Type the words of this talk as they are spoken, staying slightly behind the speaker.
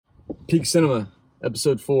Peak Cinema,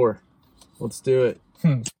 episode 4. Let's do it.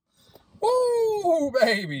 Woo,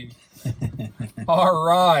 baby. All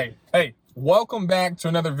right. Hey, welcome back to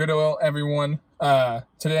another video, everyone.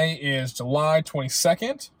 Today is July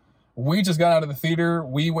 22nd. We just got out of the theater.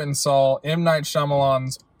 We went and saw M. Night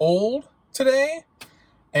Shyamalan's Old today.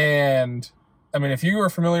 And, I mean, if you are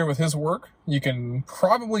familiar with his work, you can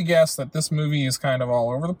probably guess that this movie is kind of all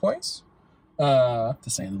over the place. To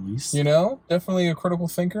say the least. You know, definitely a critical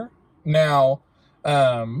thinker. Now,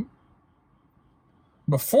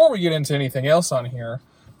 before we get into anything else on here,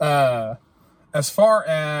 as far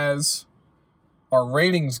as our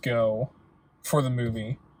ratings go for the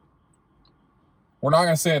movie, we're not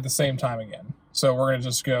going to say it at the same time again. So we're going to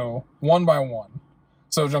just go one by one.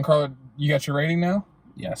 So, Giancarlo, you got your rating now?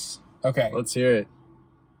 Yes. Okay. Let's hear it.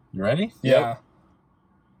 You ready? Yeah.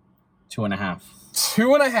 2.5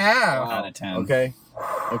 2.5. out of 10. Okay.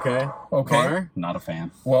 Okay. Connor? Not a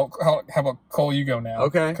fan. Well, how about Cole? You go now.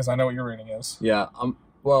 Okay. Because I know what your rating is. Yeah. I'm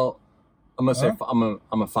gonna say Huh?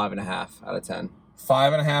 I'm a 5.5 out of 10.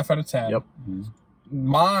 5.5 out of 10. Yep.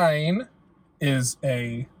 Mine is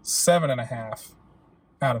a 7.5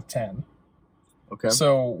 out of 10. Okay.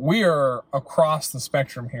 So we are across the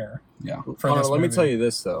spectrum here. Yeah. for Connor, this let me movie. tell you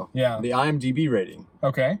this though. Yeah. The IMDb rating,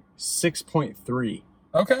 Okay. 6.3.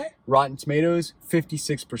 Okay. Rotten Tomatoes,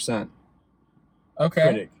 56%. Okay.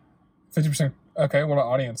 Critic. 50%. Okay. What about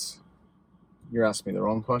audience? You're asking me the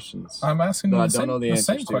wrong questions. I'm asking But you I the don't same, know the the answers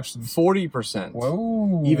same to. questions. 40%.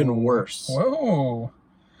 Whoa. Even worse. Whoa.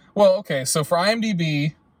 Well, okay. So for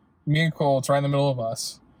IMDb, me and Cole, it's right in the middle of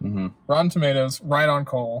us. Mm-hmm. Rotten Tomatoes, right on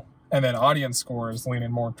Cole. And then audience scores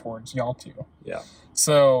leaning more towards y'all two. Yeah.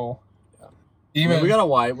 So even we got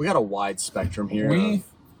a wide spectrum here.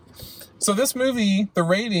 So this movie, the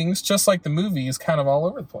ratings, just like the movie, is kind of all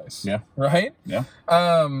over the place. Yeah. Right? Yeah.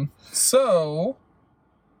 So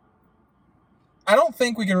I don't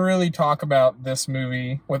think we can really talk about this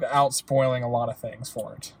movie without spoiling a lot of things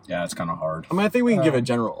for it. Yeah, it's kind of hard. I mean, I think we can give a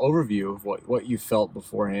general overview of what you felt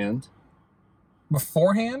beforehand.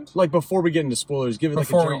 Beforehand? Like before we get into spoilers, give it like a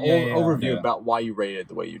Before- general yeah. overview Yeah. about why you rated it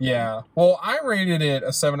the way you did. Yeah. Well, I rated it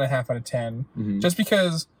a 7.5 out of 10 Mhm. just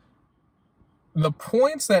because the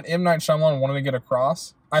points that M. Night Shyamalan wanted to get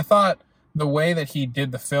across, I thought the way that he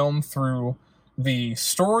did the film through the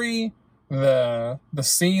story, the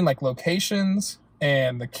scene, like locations,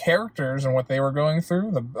 and the characters and what they were going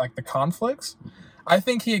through, the conflicts, I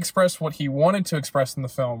think he expressed what he wanted to express in the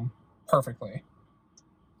film perfectly.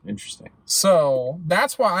 Interesting. So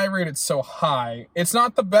that's why I rate it so high. It's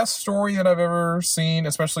not the best story that I've ever seen,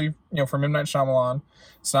 especially from M. Night Shyamalan.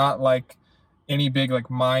 It's not like any big like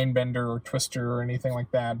mind bender or twister or anything like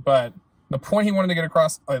that. But the point he wanted to get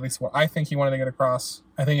across, or at least what I think he wanted to get across,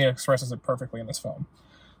 I think he expresses it perfectly in this film.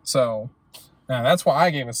 So that's why I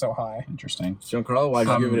gave it so high. Interesting. Giancarlo, why'd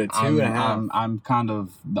you give it a 2.5? I'm kind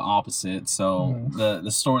of the opposite. So Mhm. the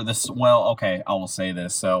story. Okay, I will say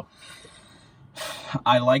this. So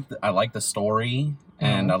I like the story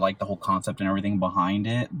and I like the whole concept and everything behind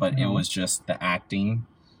it, but it Mhm. was just the acting,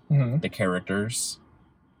 Mm-hmm. the characters,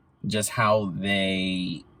 just how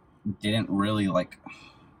they didn't really like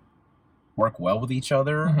work well with each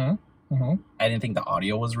other. Mm-hmm. Mm-hmm. I didn't think the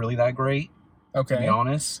audio was really that great, to be Okay.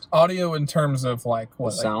 honest. Audio in terms of like The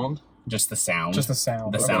what? Like, sound? Just the sound. just the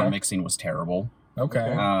sound. The okay. sound mixing was terrible. Okay.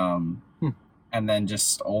 And then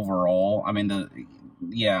just overall, I mean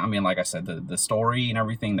like I said, the story and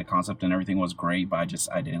everything, the concept and everything was great, but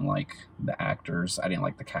I didn't like the actors. I didn't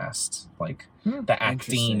like the cast. Like the acting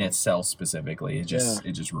Interesting. itself specifically, it just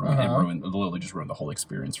ruined it literally just ruined the whole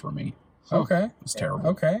experience for me. Okay. It was terrible.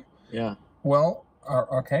 Okay. Yeah. Well,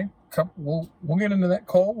 okay. We'll get into that.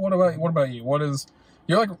 Cole, what about you?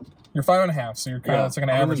 You're 5.5, so you're kind of it's like an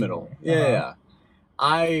I'm in average the middle. movie. Yeah.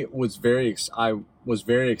 I was very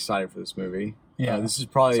excited for this movie. Yeah. This is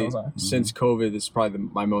probably So was I. since COVID. This is probably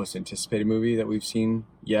my most anticipated movie that we've seen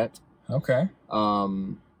yet. Okay. I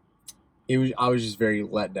was just very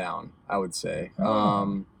let down, I would say.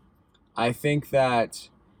 Oh. I think that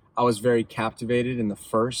I was very captivated in the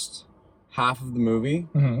first half of the movie,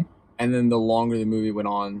 Mm-hmm. and then the longer the movie went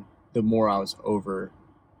on, the more I was over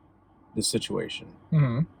the situation.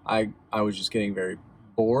 Mm-hmm. I was just getting very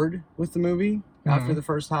bored with the movie after Mhm. the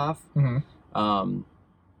first half. Mm-hmm.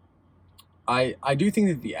 I do think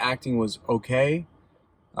that the acting was okay.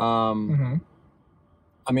 Mm-hmm.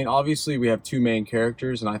 I mean, obviously we have two main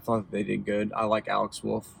characters, and I thought that they did good. I like Alex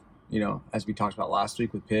Wolff, as we talked about last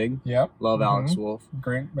week with Pig. Yep. Love Mhm. Alex Wolff.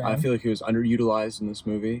 Great man. I feel like he was underutilized in this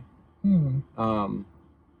movie. Hmm.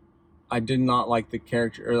 I did not like the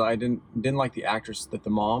character, or I didn't like the actress that the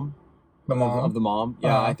mom The mom. of the mom.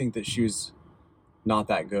 Yeah, Uh-huh. I think that she was not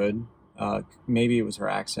that good. Maybe it was her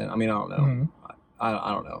accent. I mean, I don't know. Mhm.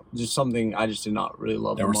 I don't know. Just something I just did not really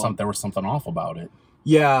love. There was something off about it.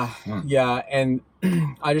 Yeah, Hmm. yeah, and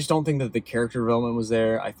I just don't think that the character development was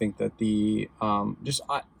there. I think that the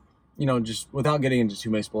just without getting into too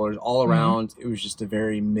many spoilers, all around it was just a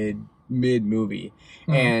very mid movie,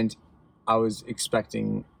 Mhm. and I was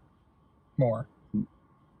expecting More.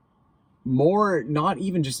 not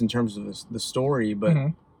even just in terms of the story, but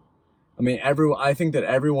Mhm. I mean, I think that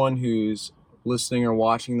everyone who's listening or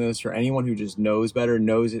watching this, or anyone who just knows better,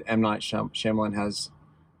 knows that M. Night Shyamalan has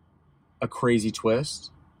a crazy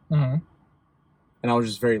twist, Mhm. and I was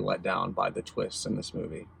just very let down by the twist in this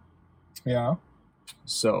movie. Yeah.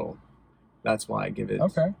 So that's why I give it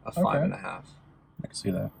Okay. a 5.5. I can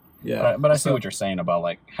see that. Yeah, But I see So- what you're saying about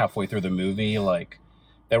like halfway through the movie, like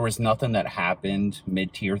there was nothing that happened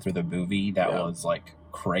mid-tier through the movie that Yeah. was like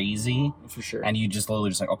crazy, for sure. and you just literally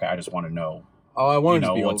just like, okay, I just want to know. I wanted you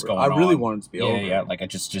know to be what's over. going I really on. wanted it to be Yeah, over. yeah, like I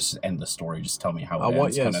just end the story. Just tell me how it I want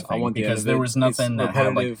ends, kind of I thing. want the end Because of there it. was nothing It's that had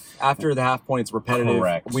like repetitive. After the half point, it's repetitive.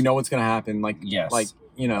 Correct. We know what's gonna happen. Like yes, like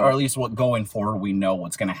you know, or at least what going forward, we know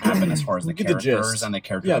what's going to happen as far as the We get the characters gist. and the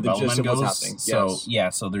character Yeah, the development gist of goes. what's happening, So yes. yeah,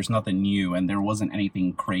 so there's nothing new, and there wasn't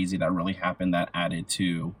anything crazy that really happened that added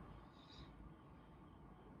to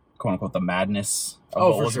quote unquote the madness of Oh,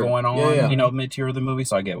 what for was sure. going on. Yeah, yeah. You know, mid tier of the movie.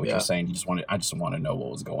 So I get what Yeah. you're saying. I just want to know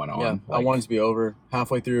what was going on. yeah. I Like, wanted to be over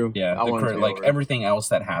halfway through. yeah, I wanted to be like over. everything else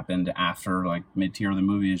that happened after like mid tier of the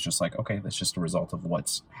movie is just like, okay, that's just a result of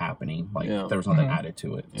what's happening. Like Yeah. there was nothing Mhm. added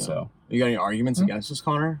to it. Yeah. So You got any arguments Mhm. against this,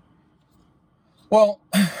 Connor? Well,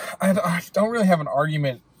 I don't really have an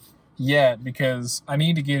argument yet because I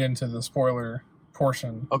need to get into the spoiler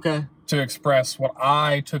portion Okay, to express what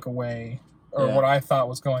I took away or Yeah. what I thought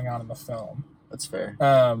was going on in the film. that's fair.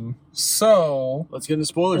 So Let's get into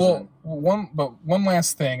spoilers well, then. one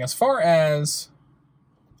last thing, as far as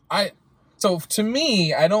to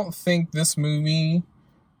me, I don't think this movie,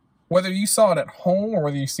 whether you saw it at home or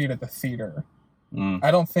whether you see it at the theater, mm. I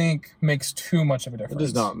don't think makes too much of a It difference.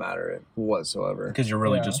 does not matter whatsoever. because you're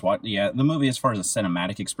really Yeah. just the movie as far as the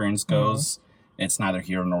cinematic experience goes, it's neither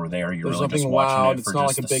here nor there. You're There's really just nothing watching loud. it It's for not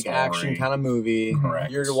just like a the big action story. kind of movie.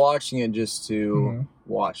 Correct. You're watching it just to Mhm.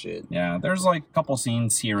 watch it. Yeah, there's like a couple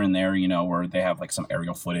scenes here and there, you know, where they have like some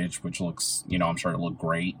aerial footage, which looks, you know, I'm sure it looked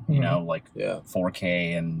great, you Mhm. know, like Yeah.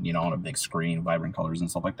 4K and, you know, on a big screen, vibrant colors and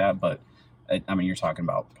stuff like that. But I mean, you're talking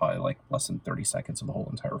about probably like less than 30 seconds of the whole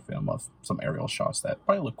entire film of some aerial shots that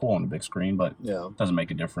probably look cool on a big screen, but Yeah. doesn't make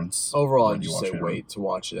a difference. Overall, when I'd you just watch say it. wait to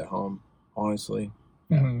watch it at home. Honestly,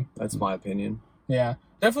 Mhm. that's my opinion. Yeah,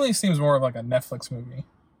 definitely seems more of like a Netflix movie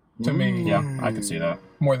to me. Yeah, I could see that.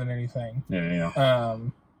 more than anything. Yeah, yeah.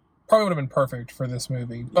 Probably would have been perfect for this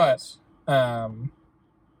movie, but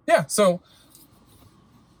yeah. So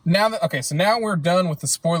now we're done with the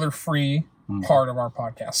spoiler-free Mhm. part of our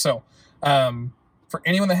podcast. So for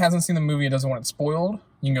anyone that hasn't seen the movie and doesn't want it spoiled,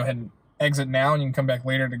 you can go ahead and exit now, and you can come back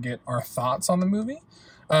later to get our thoughts on the movie.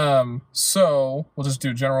 So we'll just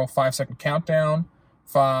do a general 5-second countdown.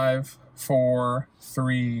 5, 4,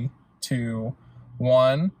 3, 2,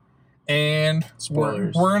 1, and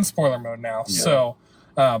Spoilers. we're in spoiler mode now. Yeah. So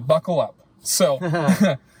buckle up. So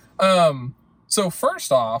so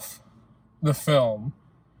first off, the film,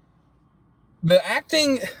 the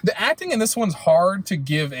acting in this one's hard to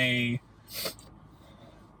give a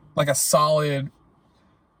solid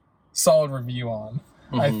review on.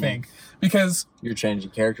 I Mhm. think, because You're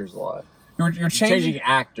changing characters a lot. you're You're changing. changing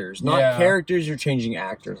actors, not Yeah. characters. You're changing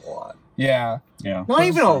actors a lot. Yeah. Yeah. Not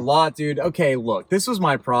even a lot, dude. Okay, look, this was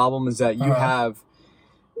my problem is that you Uh-huh.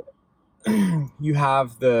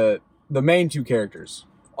 have the main two characters.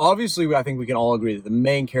 Obviously, I think we can all agree that the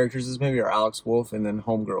main characters of this movie are Alex Wolff and then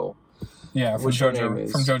Homegirl. Yeah, from Which her name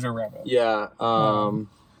is? Jojo Rabbit. Yeah.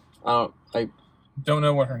 I Don't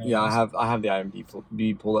know what her name yeah, is. I have the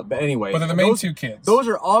IMDb pulled up. But anyway, But they're the main those, two kids. those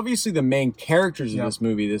are obviously the main characters of Yep. this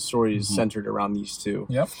movie. This story is Mhm. centered around these two.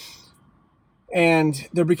 Yep. And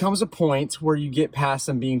there becomes a point where you get past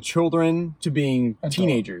them being children to being Adult.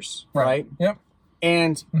 teenagers, right? Yep.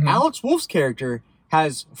 And Mhm. Alex Wolff's character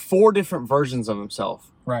has 4 different versions of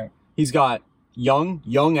himself. Right. He's got young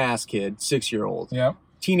ass kid, 6-year-old, Yep.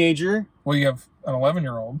 teenager. Well, you have an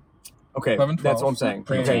 11-year-old. Okay, 11, that's what I'm 12. saying.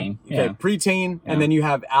 Preteen, Okay, yeah. preteen, Yeah. and then you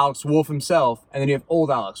have Alex Wolff himself, and then you have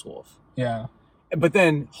old Alex Wolff. Yeah. But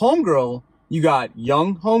then Homegirl, you got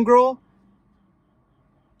young Homegirl,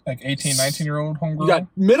 Like 18, 19-year-old homegirl. you got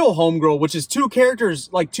middle Homegirl, which is 2 characters,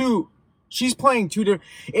 she's playing 2 different.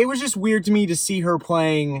 It was just weird to me to see her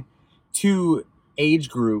playing 2 age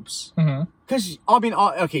groups. Mm-hmm. Because, I mean,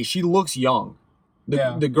 okay, she looks young.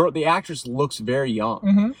 The actress looks very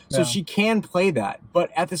young. So she can play that. But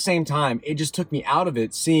at the same time, it just took me out of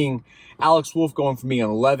it seeing Alex Wolff going from being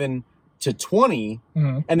 11 to 20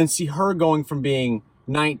 and then see her going from being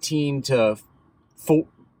 19 to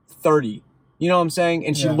 30. You know what I'm saying?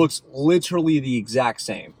 And she looks literally the exact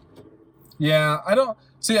same. Yeah, I don't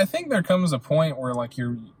see. I think there comes a point where like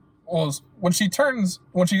when she goes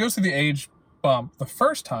through the age bump the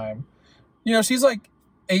first time, you know, she's like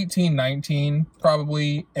 18, 19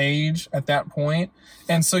 probably age at that point.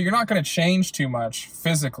 And so you're not going to change too much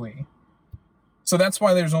physically. So that's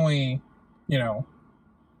why there's only, you know,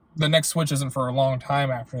 the next switch isn't for a long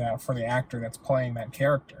time after that for the actor that's playing that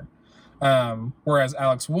character. Whereas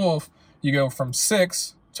Alex Wolff, you go from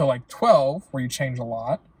 6 to like 12, where you change a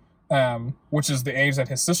lot, which is the age that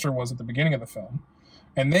his sister was at the beginning of the film.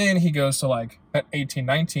 And then he goes to like that 18,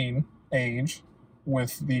 19 age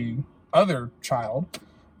with the other child.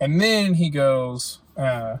 And then he goes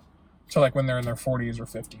to like when they're in their 40s or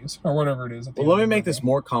 50s or whatever it is. Well, let me make this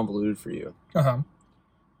more convoluted for you.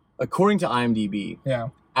 According to IMDb,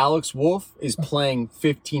 Alex Wolff is playing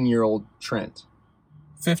 15-year-old Trent.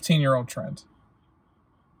 15-year-old Trent.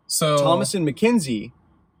 So Thomasin McKenzie,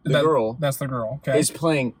 girl. That's the girl. Okay. Is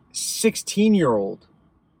playing 16-year-old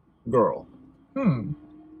girl.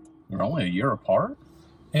 They're only a year apart.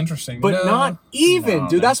 Interesting, but not even,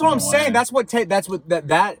 dude. That's what I'm saying. That's what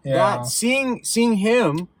that seeing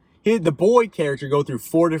him, the boy character, go through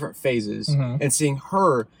 4 different phases, and seeing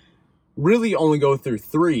her really only go through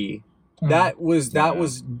 3. That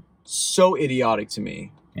was so idiotic to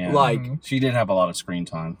me. Yeah. Like she did have a lot of screen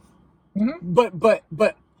time.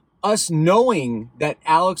 But us knowing that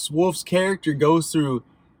Alex Wolff's character goes through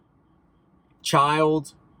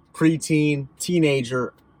child, preteen,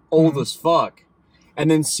 teenager, old as fuck,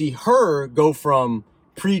 and then see her go from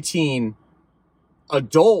preteen,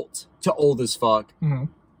 adult to old as fuck,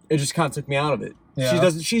 it just kind of took me out of it. Yeah.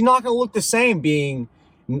 She's not going to look the same being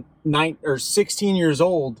 9 or 16 years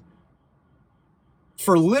old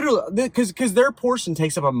for literally, because their portion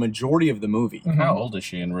takes up a majority of the movie. How old is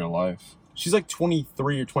she in real life? She's like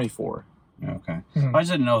 23 or 24. Okay. I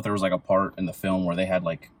just didn't know if there was like a part in the film where they had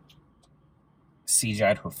like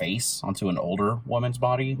CGI'd her face onto an older woman's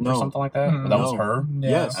body or something like that. But that was her.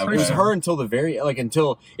 Yes, it was her until the very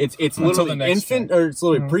until it's literally infant or it's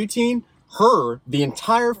literally preteen. Her the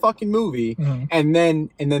entire fucking movie, and then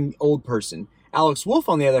the old person. Alex Wolff,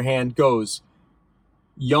 on the other hand, goes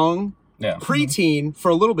young, preteen for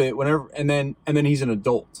a little bit, whenever, and then he's an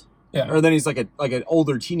adult. Or then he's like an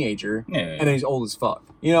older teenager, and then he's old as fuck.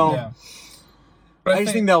 You know. Yeah. But I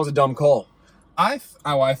just think that was a dumb call. I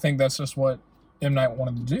think that's just what M. Night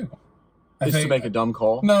wanted to do. To make a dumb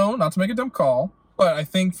call? No, not to make a dumb call. But I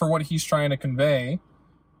think for what he's trying to convey,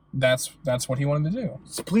 that's what he wanted to do.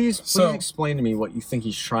 So please explain to me what you think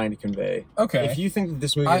he's trying to convey. Okay. If you think that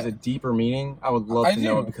this movie has a deeper meaning, I would love to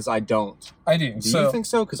know it, because I don't. I do. Do you think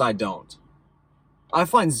so? Because I don't. I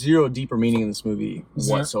find zero deeper meaning in this movie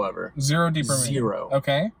whatsoever. Zero deeper meaning. Zero.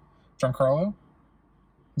 Okay. Giancarlo?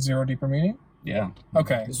 Zero deeper meaning? Yeah.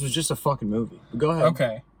 Okay. This was just a fucking movie. Go ahead.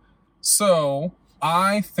 Okay. So,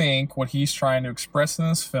 I think what he's trying to express in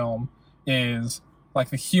this film is like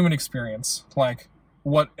the human experience, like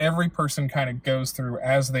what every person kind of goes through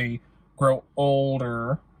as they grow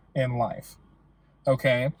older in life.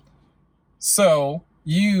 Okay? So,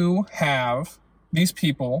 you have these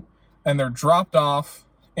people and they're dropped off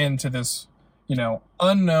into this, you know,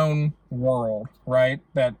 unknown world, right?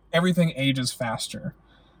 That everything ages faster.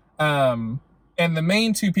 And the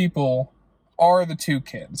main 2 people are the 2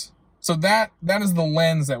 kids. So that is the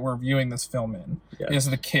lens that we're viewing this film in, is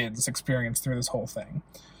the kids' experience through this whole thing.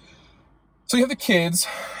 So you have the kids,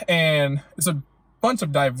 and it's a bunch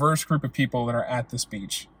of diverse group of people that are at this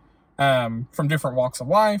beach, from different walks of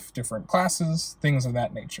life, different classes, things of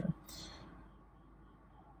that nature.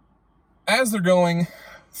 As they're going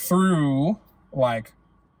through, like,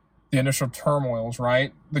 the initial turmoils,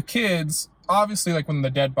 right? The kids, obviously, like, when the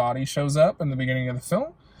dead body shows up in the beginning of the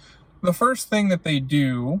film, the first thing that they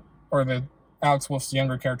do, or that Alex Wolff's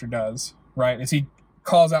younger character does, right, is he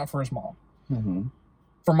calls out for his mom.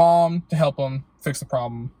 For mom to help him fix the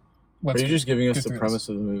problem. Are you just giving us the premise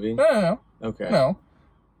of the movie? No. Okay. No.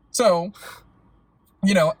 So,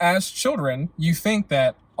 you know, as children, you think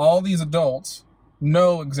that all these adults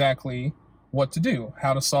know exactly what to do,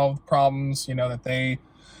 how to solve problems, you know, that they,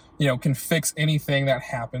 you know, can fix anything that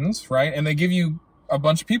happens, right? And they give you a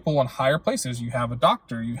bunch of people in higher places. You have a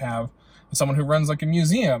doctor, you have someone who runs like a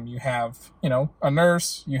museum, you have, you know, a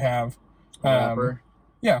nurse, you have a rapper.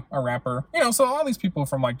 Yeah, a rapper. You know, so all these people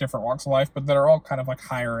from like different walks of life, but that are all kind of like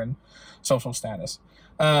higher in social status.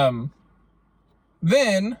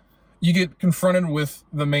 then you get confronted with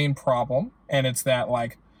the main problem, and it's that,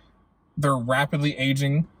 like, they're rapidly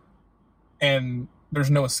aging, and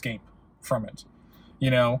there's no escape from it.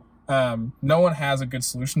 You know, no one has a good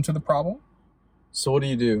solution to the problem. So what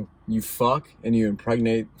do? You fuck and you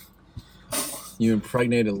impregnate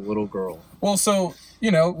a little girl. Well, so, you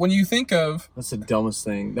know, when you think of... That's the dumbest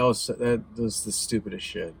thing. That was the stupidest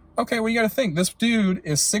shit. Okay, well, you got to think. This dude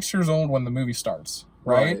is 6 years old when the movie starts,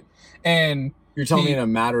 right? And you're telling me in a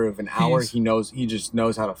matter of an hour he just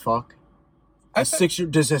knows how to fuck? Does a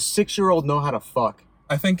 6-year-old know how to fuck?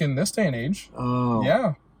 I think in this day and age. Oh.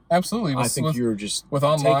 Yeah, absolutely. I think you're just... With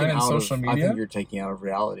online and social media. I think you're taking out of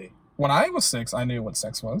reality. When I was 6, I knew what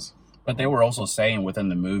sex was. But they were also saying within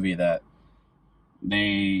the movie that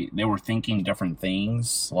they were thinking different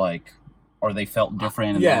things, like, or they felt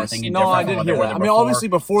different and they were thinking different. I didn't hear that. I mean, obviously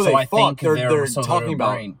before they fuck, they're talking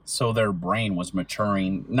about... So their brain was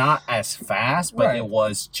maturing, not as fast, but it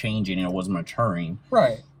was changing and it was maturing.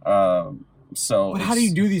 Right. But how do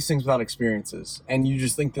you do these things without experiences? And you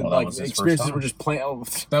just think that, like, experiences were just plain... Oh,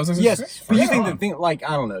 that was yes, but you think that thing, like,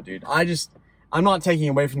 I don't know, dude. I'm not taking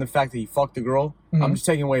away from the fact that he fucked the girl. Mm-hmm. I'm just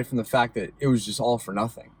taking away from the fact that it was just all for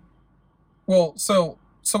nothing. Well, so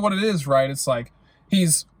what it is, right? It's like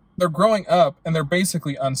they're growing up and they're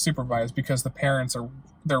basically unsupervised because the parents are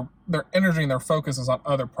their energy and their focus is on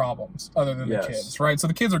other problems other than the kids, right? So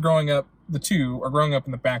the kids are growing up, the two are growing up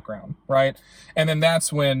in the background, right? And then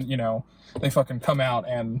that's when, you know, they fucking come out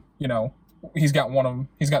and, you know, he's got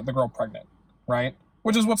the girl pregnant, right?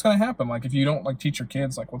 Which is what's going to happen. Like, if you don't, like, teach your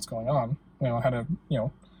kids, like, what's going on, you know, how to, you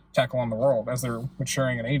know, tackle on the world as they're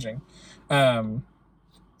maturing and aging.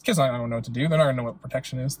 Kids don't know what to do. They're not going to know what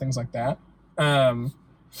protection is, things like that. And,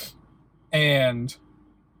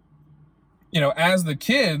 you know, as the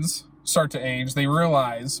kids start to age, they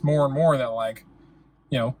realize more and more that, like,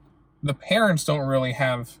 you know, the parents don't really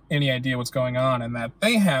have any idea what's going on and that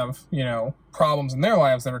they have, you know, problems in their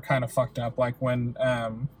lives that are kind of fucked up. Like when,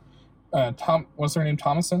 what's her name?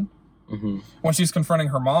 Thomason? Mm-hmm. When she's confronting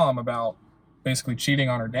her mom about basically cheating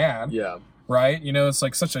on her dad. Yeah. Right? You know, it's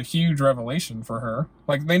like such a huge revelation for her.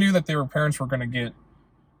 Like, they knew that their parents were going to get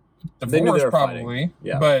divorced probably,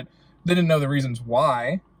 but they didn't know the reasons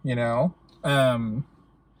why, you know?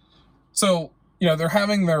 So, you know, they're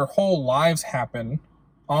having their whole lives happen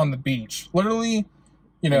on the beach. Literally,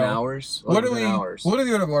 you know, hours? Literally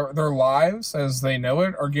their lives as they know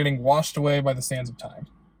it are getting washed away by the sands of time.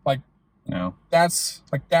 Like, no. That's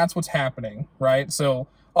what's happening, right? So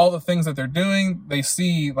all the things that they're doing, they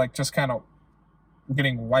see, like, just kind of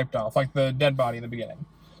getting wiped off, like the dead body in the beginning.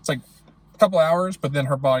 It's like a couple hours, but then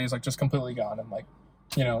her body is, like, just completely gone, and, like,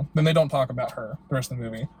 you know, then they don't talk about her the rest of the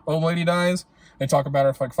movie. Old lady dies, they talk about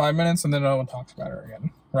her for like 5 minutes, and then no one talks about her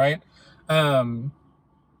again, right? And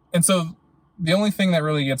so the only thing that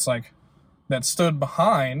really gets, like, that stood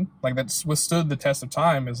behind, like, that's withstood the test of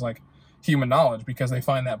time is, like, human knowledge, because they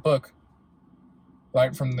find that book,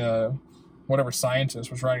 like, from the whatever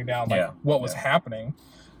scientist was writing down, like, what was happening.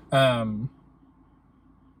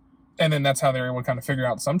 And then that's how they were able to kind of figure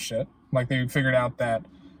out some shit. Like, they figured out that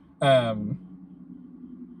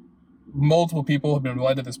multiple people have been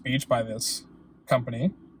led to this beach by this company,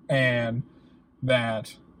 and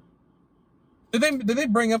that did they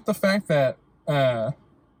bring up the fact that the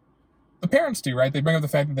parents do, right? They bring up the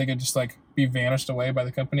fact that they could just, like, be vanished away by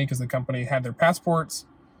the company because the company had their passports,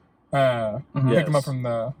 picked them up from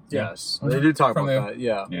the they do talk about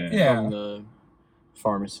that, from the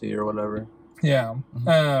pharmacy or whatever. Yeah.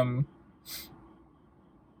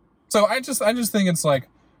 So I just think it's like,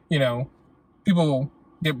 you know, people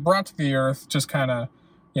get brought to the earth, just kind of,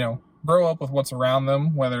 you know, grow up with what's around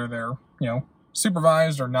them, whether they're, you know,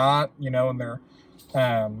 supervised or not, you know, and they're,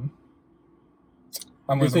 I'm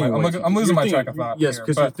losing my track of thought. Yes,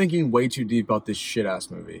 because you're thinking way too deep about this shit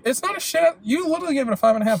ass movie. It's not a shit. You literally gave it a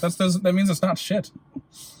 5.5. That means it's not shit.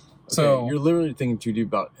 So you're literally thinking too deep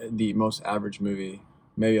about the most average movie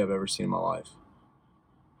maybe I've ever seen in my life.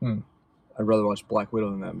 I'd rather watch Black Widow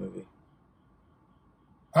than that movie.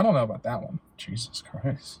 I don't know about that one. Jesus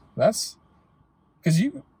Christ. That's because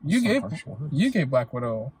you gave Black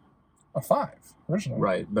Widow a 5 originally.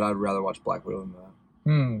 Right, but I'd rather watch Black Widow than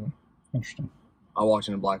that. Interesting. I walked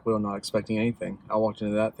into Black Widow not expecting anything. I walked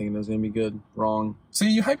into that thinking it was going to be good. Wrong. See,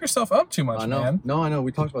 you hype yourself up too much, man. No, I know.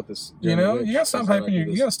 We talked about this. You know, you gotta stop hyping.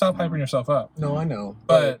 You gotta stop hyping yourself up. No, I know.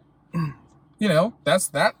 But you know,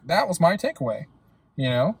 that was my takeaway. You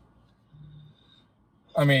know,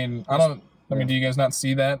 I mean, do you guys not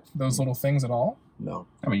see those little things at all? No.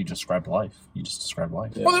 I mean, you described life. You just described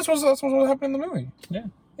life. Yeah. Well, that's what happened in the movie. Yeah.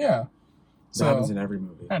 Yeah. That happens in every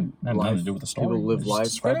movie. Had nothing to do with the story. People live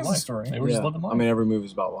life. That is the story. They were just living life. I mean, every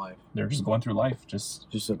movie's about life. They're just going through life, just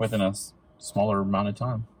within a smaller amount of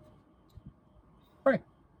time. Right.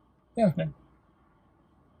 Yeah.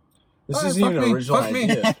 This isn't even an original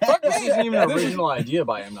idea. Fuck me. This isn't even an original idea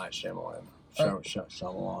by M. Night Shyamalan.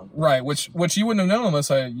 Shyamalan. Right, which you wouldn't have known unless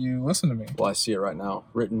you listened to me. Well, I see it right now,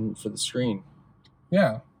 written for the screen.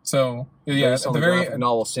 Yeah. So yeah, at the very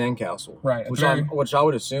novel Sandcastle, right? Which I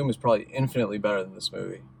would assume is probably infinitely better than this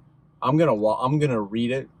movie. I'm gonna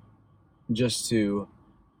read it just to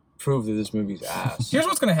prove that this movie's ass. Here's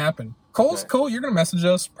what's gonna happen. Cole, you're gonna message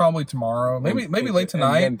us probably tomorrow, maybe late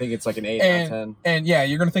tonight, and think it's like an 8 out of 10. And yeah,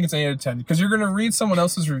 you're gonna think it's an 8 out of 10 because you're gonna read someone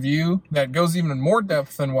else's review that goes even in more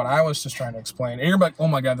depth than what I was just trying to explain, and you're like, oh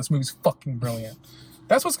my god, this movie's fucking brilliant.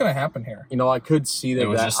 That's what's gonna happen here. You know, I could see that. It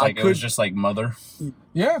was just like Mother.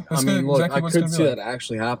 Yeah, I mean, look, I could see that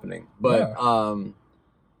actually happening, but I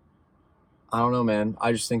don't know, man.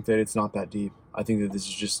 I just think that it's not that deep. I think that this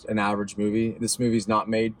is just an average movie. This movie's not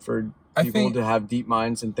made for people to have deep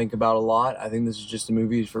minds and think about a lot. I think this is just a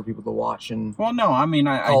movie for people to watch and. Well, no, I mean,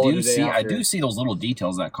 I do see those little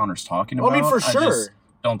details that Connor's talking about. I mean, for sure. I just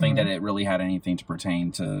don't think that it really had anything to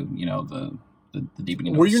pertain to the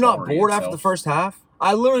deepening. Were you not bored after the first half?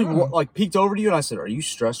 I literally peeked over to you and I said, "Are you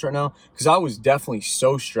stressed right now?" Because I was definitely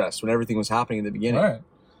so stressed when everything was happening in the beginning. Right.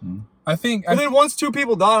 Mm-hmm. I think. And then once 2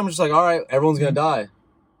 people die, I'm just like, "All right, everyone's gonna die."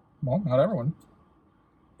 Well, not everyone.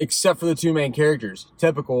 Except for the 2 main characters.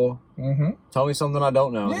 Typical. Mm-hmm. Tell me something I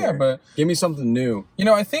don't know. Yeah, but give me something new.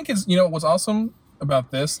 I think what's awesome about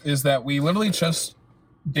this is that we literally just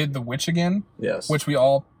did The Witch again. Yes. Which we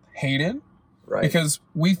all hated. Right. Because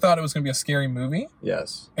we thought it was going to be a scary movie.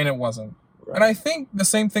 Yes. And it wasn't. Right. And I think the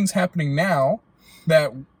same thing's happening now,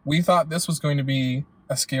 that we thought this was going to be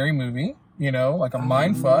a scary movie, like a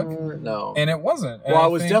mindfuck. No. And it wasn't. And I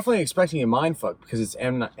was definitely expecting a mindfuck because it's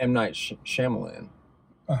M. Night Shyamalan.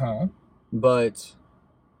 Uh-huh. But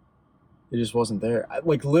it just wasn't there.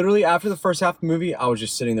 Literally after the first half of the movie, I was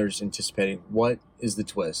just sitting there just anticipating what is the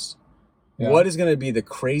twist. Yeah. What is going to be the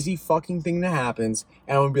crazy fucking thing that happens?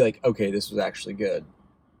 And I'm going to be like, okay, this was actually good.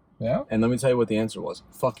 Yeah. And let me tell you what the answer was.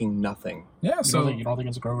 Fucking nothing. Yeah, so... You don't think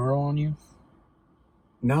it's a girl on you?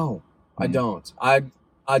 No, I don't. I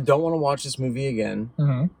don't want to watch this movie again.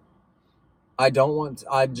 Mm-hmm. I don't want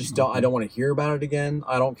to hear about it again.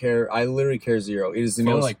 I don't care. I literally care zero. It is the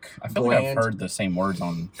most I feel like I've heard the same words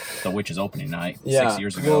on The Witch's opening night 6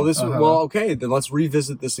 years ago. Well, okay, then let's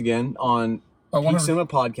revisit this again on Geek Cinema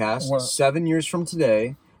Podcast 7 years from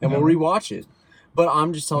today, and we'll rewatch it. But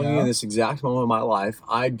I'm just telling you, in this exact moment of my life,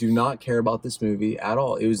 I do not care about this movie at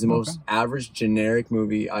all. It was the most average, generic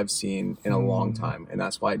movie I've seen in a long time, and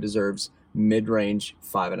that's why it deserves mid-range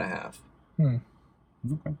 5.5.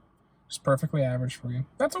 Okay. Just perfectly average for you.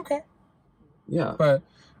 That's okay. Yeah. But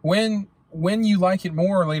when you like it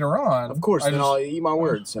more later on, of course, then I'll eat my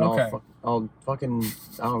words and okay. I'll fucking,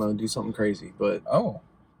 I don't know, do something crazy. But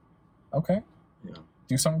okay. Yeah.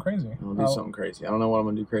 Do something crazy. I'll do something crazy. I don't know what I'm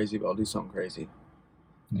gonna do crazy, but I'll do something crazy.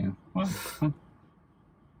 Yeah. Well,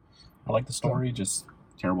 I like the story. Just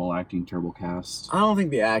terrible acting, terrible cast. I don't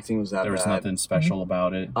think the acting was that bad. There was nothing special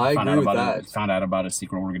about it. I agree with that. Found out about a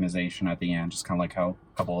secret organization at the end, just kind of like how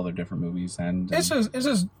a couple other different movies end. It's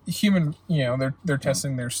just human. They're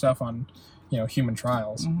testing their stuff on human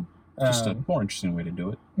trials. Mm-hmm. Just a more interesting way to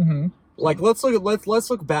do it. Mm-hmm. Like let's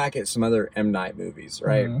look back at some other M. Night movies,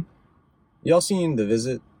 right? Mm-hmm. Y'all seen The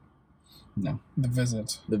Visit? No. The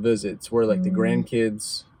Visit. The Visit's where like the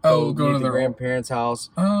grandkids go to their grandparents' house,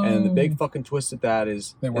 and the big fucking twist at that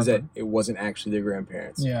is that it wasn't actually their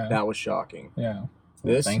grandparents. Yeah, that was shocking. Yeah.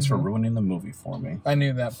 Thanks for ruining the movie for me. I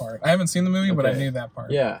knew that part. I haven't seen the movie, but I knew that part.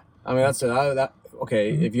 Yeah, I mean that's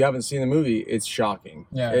okay. If you haven't seen the movie, it's shocking.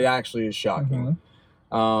 Yeah, it actually is shocking.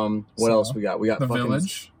 What else we got? We got The fucking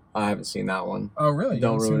Village. I haven't seen that one. Oh really?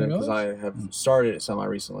 Don't ruin it because I have started it semi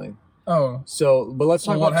recently. Oh. So, but let's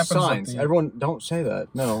talk about Signs. Everyone, don't say that.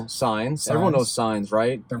 No, Signs. Everyone knows Signs,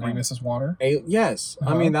 right? The Remus's Water? Yes.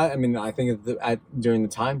 I mean, I think during the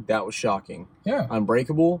time, that was shocking. Yeah.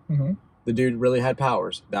 Unbreakable. Mm-hmm. The dude really had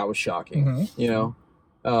powers. That was shocking.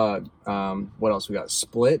 Mm-hmm. What else we got?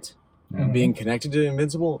 Split. Mm-hmm. Being connected to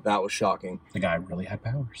Invincible. That was shocking. The guy really had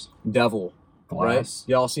powers. Devil. Glass.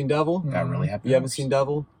 Right? Y'all seen Devil? The guy really had powers. You haven't seen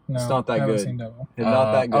Devil? No, it's not that I good. Seen Devil. It's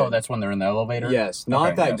not that good. Oh, that's when they're in the elevator? Yes,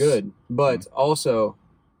 not that good, but also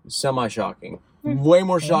semi-shocking. Way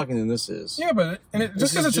more shocking than this is. Yeah, but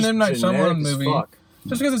just because it's an M. Night Shyamalan movie,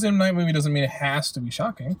 just because it's an M. Night movie doesn't mean it has to be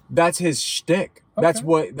shocking. That's his shtick.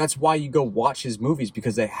 Okay. That's why you go watch his movies,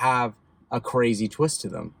 because they have a crazy twist to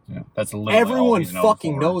them. Yeah, that's literally everyone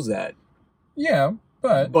fucking knows that. Yeah,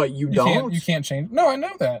 But you don't. You can't change. No, I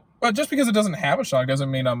know that. But just because it doesn't have a shock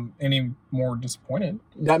doesn't mean I'm any more disappointed.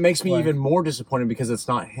 That makes me even more disappointed because it's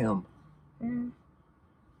not him.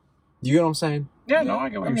 Do you get what I'm saying? Yeah, no, I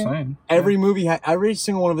get what you're saying. Every movie, every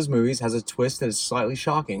single one of his movies has a twist that is slightly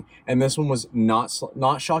shocking, and this one was not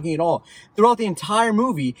shocking at all. Throughout the entire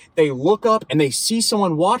movie, they look up and they see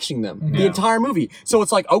someone watching them. The entire movie, so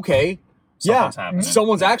it's like, okay,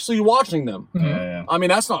 someone's actually watching them. Yeah. I mean,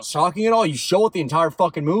 that's not shocking at all. You show it the entire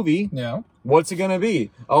fucking movie. Yeah. What's it gonna be?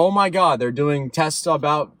 Oh my god, they're doing tests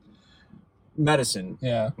about medicine.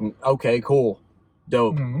 Yeah. Okay, cool,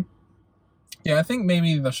 dope. Yeah, I think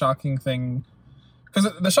maybe the shocking thing, because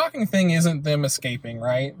the shocking thing isn't them escaping,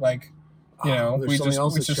 right? Like, you know, we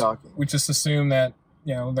just assume that,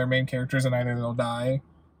 you know, their main characters and either they'll die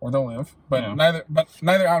or they'll live, but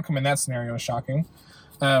neither outcome in that scenario is shocking.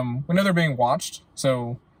 We know they're being watched,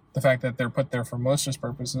 so the fact that they're put there for malicious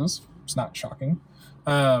purposes, it's not shocking.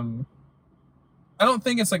 I don't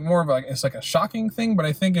think it's like more of it's like a shocking thing, but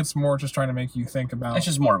I think it's more just trying to make you think about. It's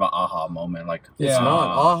just more of an aha moment, like it's not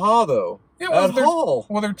aha though. Yeah, well,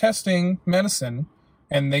 they're testing medicine,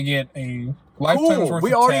 and they get a lifetime's worth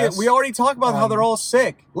of tests. We already talked about how they're all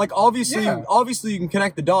sick. Like obviously you can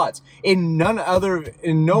connect the dots. In no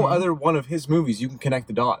other one of his movies you can connect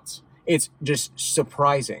the dots. It's just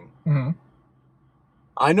surprising.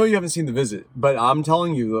 I know you haven't seen The Visit, but I'm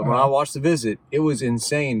telling you that when I watched The Visit, it was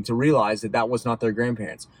insane to realize that was not their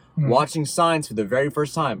grandparents. Watching Signs for the very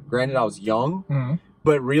first time, granted I was young,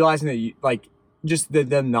 but realizing that just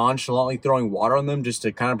them nonchalantly throwing water on them just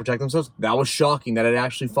to kind of protect themselves, that was shocking that it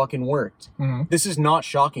actually fucking worked. This is not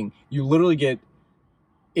shocking. You literally get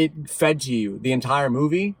it fed to you the entire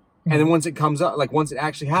movie, and then once it comes up, like once it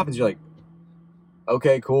actually happens, you're like,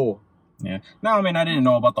 okay, cool. Yeah. No, I mean, I didn't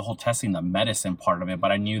know about the whole testing the medicine part of it,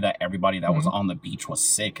 but I knew that everybody that was on the beach was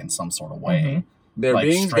sick in some sort of way. They're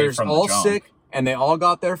all sick, and they all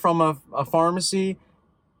got there from a pharmacy,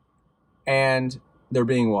 and they're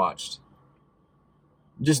being watched.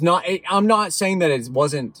 I'm not saying that it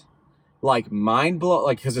wasn't like mind-blowing,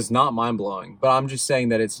 like, because it's not mind-blowing, but I'm just saying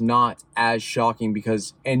that it's not as shocking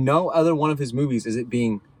because in no other one of his movies is it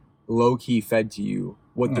being low-key fed to you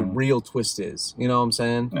what the real twist is. You know what I'm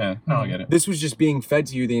saying? Yeah, no, I get it. This was just being fed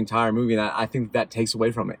to you the entire movie, and I think that takes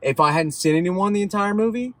away from it. If I hadn't seen anyone the entire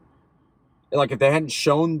movie, like if they hadn't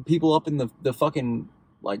shown people up in the fucking,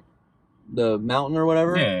 like, the mountain or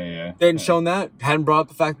whatever, they hadn't shown that, hadn't brought up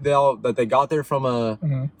the fact that they got there from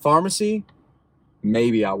a pharmacy,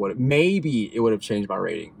 maybe it would have changed my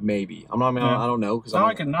rating. Maybe. I don't know.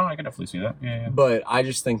 I can definitely see that. Yeah. But I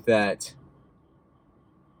just think that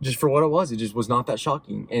just for what it just was not that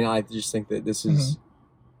shocking. And I just think that this is,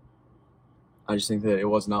 I just think that it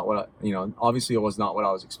was not what obviously it was not what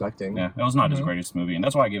I was expecting. Yeah, it was not his greatest movie. And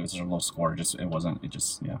that's why I gave it such a low score. You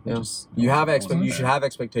should have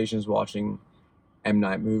expectations watching M.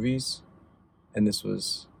 Night movies. And this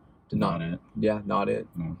was not it. Yeah, not it.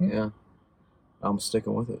 Yeah. I'm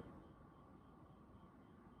sticking with it.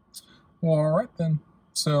 Well, all right then.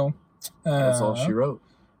 So that's all she wrote.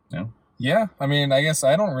 Yeah. Yeah, I mean, I guess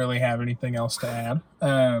I don't really have anything else to add.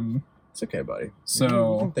 It's okay, buddy. So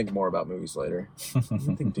you can think more about movies later.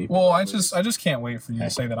 Think deeper. Well, I just can't wait for you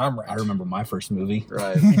to say that I'm right. I remember my first movie.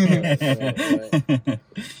 Right. right.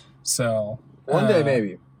 So one day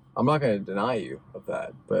maybe. I'm not going to deny you of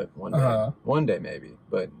that, but one day maybe.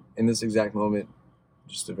 But in this exact moment,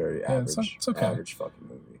 just a very average, it's okay. Average fucking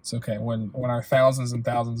movie. It's okay. When our thousands and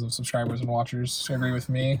thousands of subscribers and watchers agree with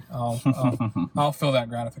me, I'll feel that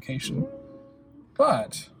gratification.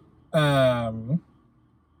 But, I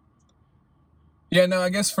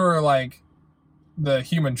guess for like the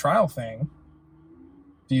human trial thing,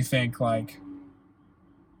 do you think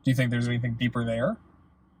there's anything deeper there?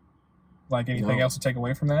 Like anything else to take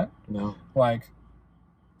away from that? No. Like,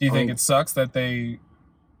 do you think it sucks that they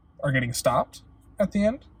are getting stopped at the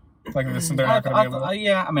end? Like they're not going to be able to...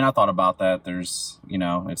 Yeah, I mean, I thought about that. There's,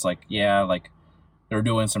 it's like, like they're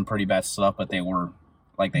doing some pretty bad stuff, but they were,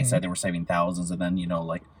 like they said, they were saving thousands, and then,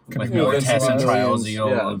 with more tests and trials,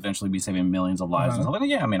 you'll eventually be saving millions of lives. And stuff.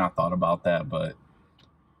 Yeah, I mean, I thought about that, but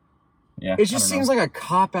yeah. It just seems like a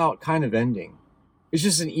cop-out kind of ending. It's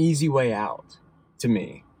just an easy way out to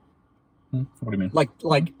me. What do you mean?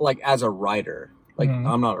 Like as a writer. Like,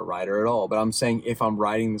 I'm not a writer at all, but I'm saying if I'm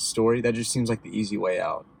writing the story, that just seems like the easy way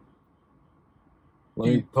out. Let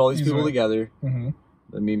me put all these people together.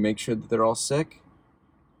 Let me make sure that they're all sick.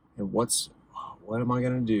 And what am I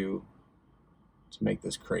going to do to make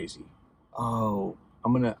this crazy? Oh,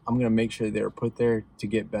 I'm gonna make sure they're put there to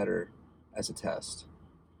get better as a test.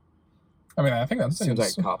 I mean, I think that seems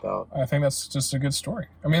like a cop out. I think that's just a good story.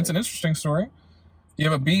 I mean, it's an interesting story. You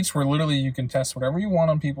have a beach where literally you can test whatever you want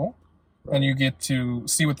on people, and you get to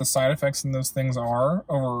see what the side effects in those things are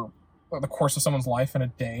over the course of someone's life in a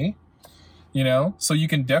day. You know, so you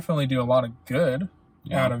can definitely do a lot of good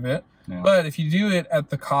out of it. Yeah. But if you do it at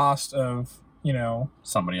the cost of, you know,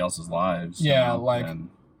 somebody else's lives, yeah, like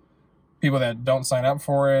people that don't sign up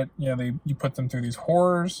for it, you know, you put them through these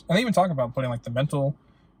horrors, and they even talk about putting like the mental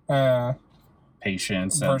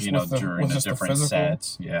patients, and, you know, during the different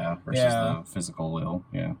sets, versus the physical ill,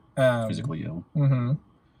 physically ill. Mm-hmm.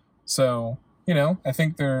 So, you know, I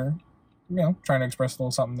think they're, you know, trying to express a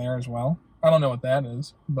little something there as well. I don't know what that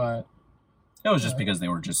is, but it was just because they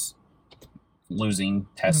were just losing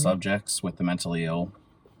test subjects with the mentally ill,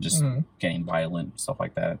 just getting violent, stuff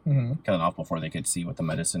like that, killing off before they could see what the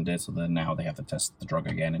medicine did. So then now they have to test the drug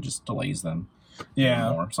again, and just delays them.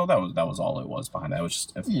 More. So that was all it was behind that. It was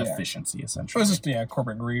just efficiency, essentially. It was just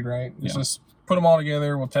corporate greed, right? It's just put them all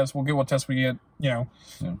together. We'll test. We'll get what test we get. You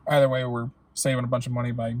know, either way, we're saving a bunch of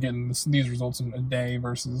money by getting these results in a day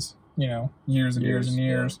versus, you know, years and years and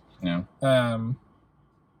years. Yeah.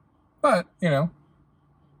 But you know,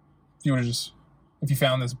 if you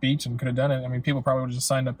found this beach and could have done it, I mean, people probably would have just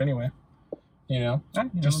signed up anyway. You know,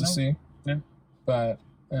 just to see. Yeah. But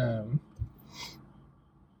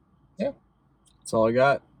That's all I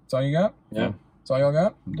got. That's all you got? Yeah. That's all y'all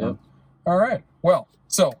got? Yep. All right. Well,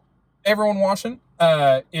 so everyone watching,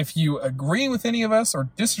 if you agree with any of us or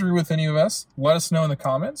disagree with any of us, let us know in the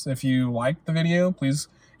comments. If you liked the video, please,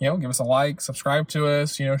 you know, give us a like, subscribe to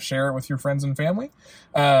us, you know, share it with your friends and family.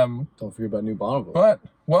 Don't forget about New Bonneville. But,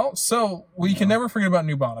 well, so we can never forget about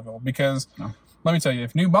New Bonneville, because let me tell you,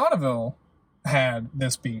 if New Bonneville had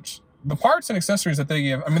this beach, the parts and accessories that they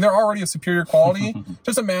give, I mean, they're already of superior quality.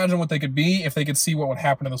 Just imagine what they could be if they could see what would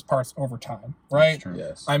happen to those parts over time, right? That's true.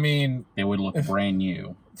 Yes. I mean, they would look brand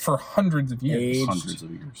new for hundreds of years. Aged. Hundreds of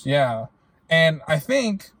years. Yeah. And I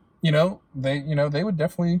think, they would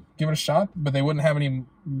definitely give it a shot, but they wouldn't have any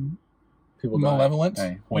people malevolent.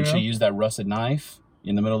 Hey, when she used that rusted knife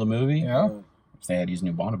in the middle of the movie, if they had used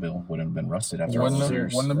New Bonneville, wouldn't have been rusted after all those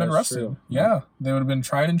years. Wouldn't have been rusted. True. Yeah. They would have been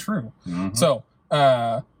tried and true. Mm-hmm. So,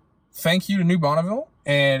 thank you to New Bonneville.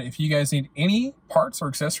 And if you guys need any parts or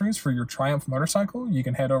accessories for your Triumph motorcycle, you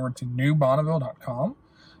can head over to newbonneville.com.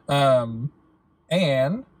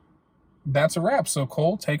 And that's a wrap. So,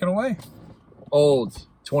 Cole, take it away. Old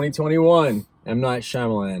 2021, M. Night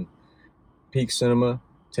Shyamalan, Peak Cinema,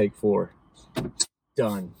 Take 4.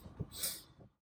 Done.